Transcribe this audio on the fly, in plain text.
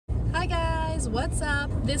guys, what's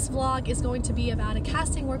up? This vlog is going to be about a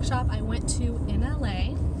casting workshop I went to in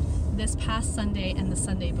LA this past Sunday and the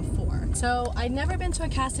Sunday before. So I'd never been to a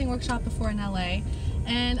casting workshop before in LA,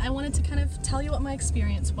 and I wanted to kind of tell you what my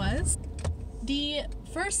experience was. The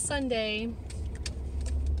first Sunday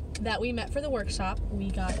that we met for the workshop,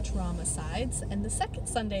 we got drama sides, and the second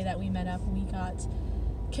Sunday that we met up, we got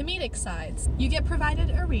comedic sides. You get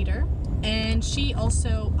provided a reader, and she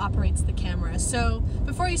also operates the camera. So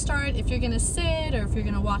before you start, if you're gonna sit, or if you're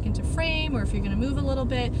gonna walk into frame, or if you're gonna move a little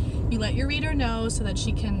bit, you let your reader know so that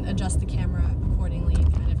she can adjust the camera accordingly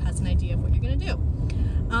and kind of has an idea of what you're gonna do.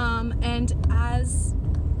 And as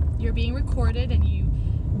you're being recorded and you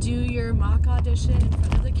do your mock audition in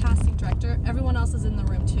front of the casting director, everyone else is in the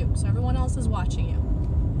room too. So everyone else is watching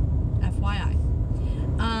you, FYI.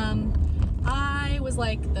 I was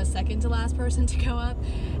like the second to last person to go up,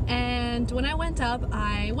 and when I went up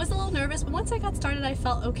I was a little nervous, but once I got started I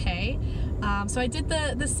felt okay. So I did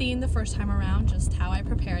the scene the first time around, just how I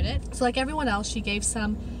prepared it. So like everyone else, she gave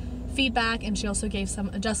some feedback and she also gave some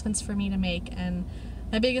adjustments for me to make, and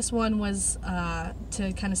my biggest one was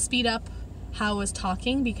to kind of speed up how I was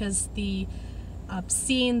talking, because the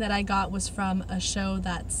scene that I got was from a show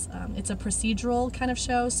that's it's a procedural kind of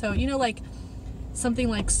show. So you know, like something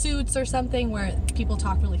like Suits or something where people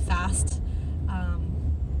talk really fast,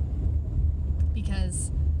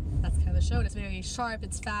 because that's kind of the show. It's very sharp,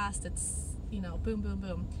 it's fast, it's, you know, boom boom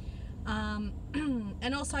boom.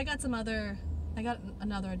 And also I got another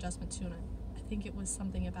adjustment too, and I think it was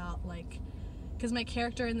something about, like, because my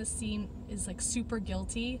character in the scene is like super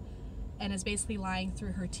guilty and is basically lying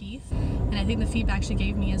through her teeth, and I think the feedback she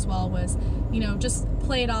gave me as well was, you know, just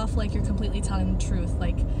play it off like you're completely telling the truth.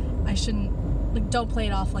 Like, I shouldn't, like, don't play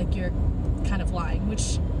it off like you're kind of lying,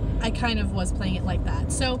 which I kind of was playing it like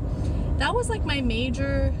that. So that was like my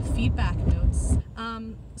major feedback notes.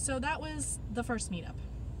 So that was the first meetup.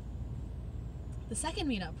 The second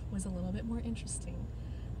meetup was a little bit more interesting.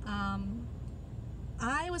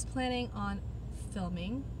 I was planning on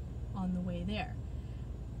filming on the way there.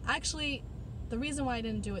 Actually, the reason why I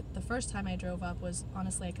didn't do it the first time I drove up was,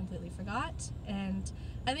 honestly, I completely forgot. And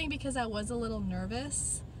I think because I was a little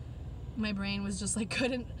nervous, my brain was just like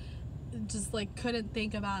couldn't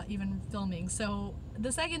think about even filming. So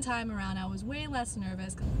the second time around I was way less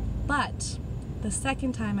nervous. But the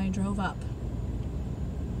second time I drove up,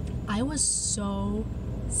 I was so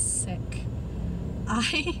sick.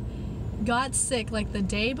 I got sick like the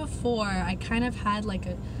day before. I kind of had like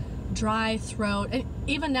a dry throat, and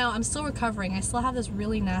even now I'm still recovering. I still have this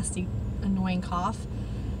really nasty, annoying cough,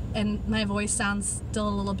 and my voice sounds still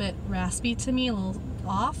a little bit raspy to me, a little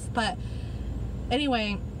off. But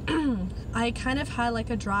anyway, I kind of had like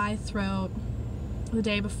a dry throat the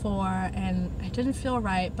day before, and I didn't feel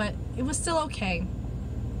right, but it was still okay.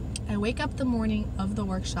 I wake up the morning of the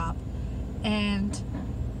workshop, and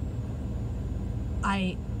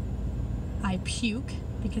I puke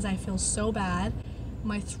because I feel so bad.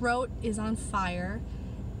 My throat is on fire,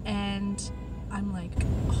 and I'm like,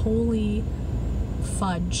 holy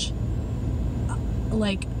fudge.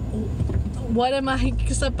 Like, what am I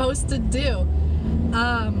supposed to do?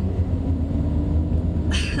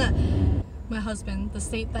 My husband, the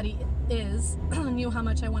state that he is, knew how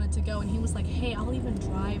much I wanted to go, and he was like, hey, I'll even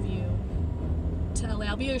drive you to LA.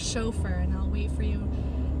 I'll be your chauffeur and I'll wait for you.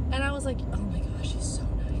 And I was like, oh my gosh, he's so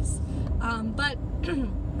nice. But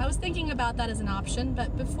I was thinking about that as an option,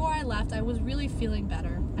 but before I left, I was really feeling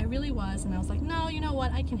better. I really was, and I was like, no, you know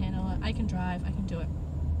what? I can handle it. I can drive. I can do it.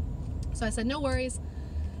 So I said, no worries.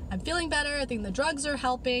 I'm feeling better. I think the drugs are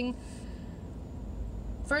helping.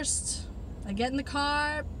 First, I get in the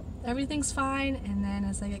car. Everything's fine. And then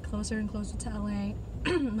as I get closer and closer to LA,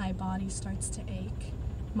 my body starts to ache.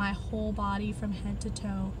 My whole body from head to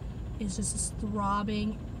toe is just this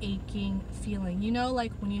throbbing, aching feeling. You know,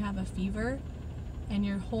 like when you have a fever and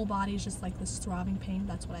your whole body is just like this throbbing pain?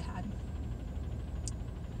 That's what I had.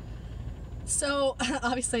 So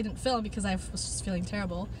obviously I didn't film because I was just feeling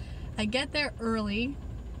terrible. I get there early.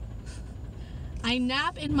 I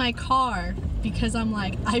nap in my car because I'm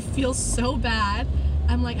like, I feel so bad.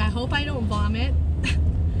 I'm like, I hope I don't vomit.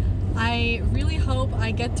 I really hope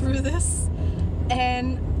I get through this,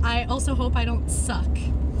 and I also hope I don't suck.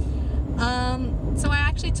 So I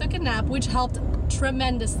actually took a nap, which helped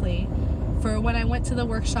tremendously. For when I went to the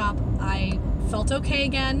workshop, I felt okay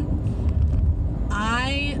again.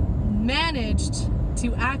 I managed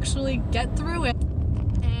to actually get through it.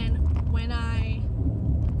 And when I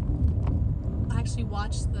actually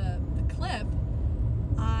watched the clip,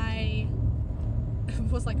 I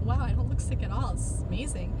was like, wow, I don't look sick at all. It's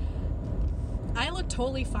amazing. I look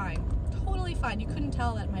totally fine. totally fine. You couldn't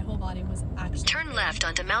tell that my whole body was actually Turn pain, left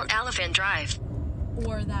onto Mount Elephant Drive.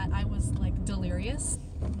 or that I was like delirious.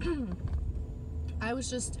 I was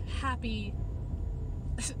just happy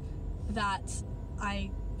that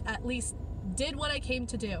I at least did what I came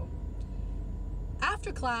to do.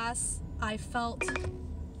 After class, I felt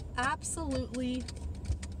absolutely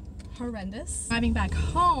horrendous. Driving back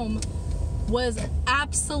home was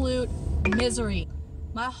absolute misery.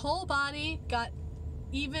 My whole body got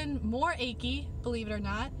even more achy, believe it or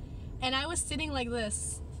not, and I was sitting like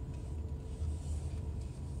this.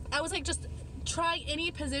 I was like just trying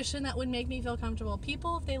any position that would make me feel comfortable.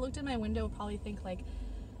 People, if they looked in my window, would probably think like,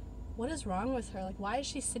 what is wrong with her? Like, why is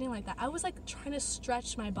she sitting like that? I was like trying to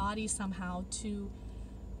stretch my body somehow to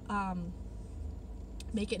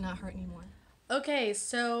make it not hurt anymore. Okay,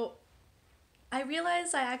 so I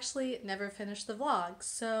realized I actually never finished the vlog.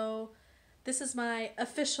 So this is my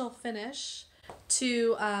official finish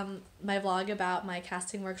to my vlog about my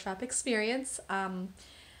casting workshop experience.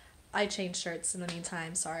 I changed shirts in the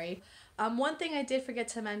meantime, sorry. One thing I did forget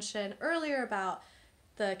to mention earlier about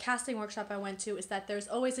the casting workshop I went to is that there's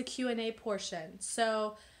always a Q&A portion.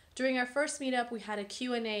 So during our first meetup, we had a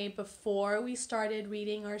Q&A before we started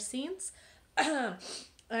reading our scenes. And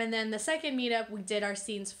then the second meetup, we did our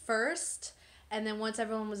scenes first. And then once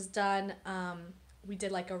everyone was done, we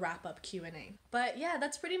did like a wrap-up Q&A. But yeah,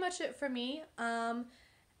 that's pretty much it for me.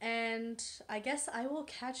 And I guess I will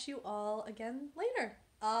catch you all again later.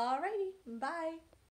 Alrighty, bye.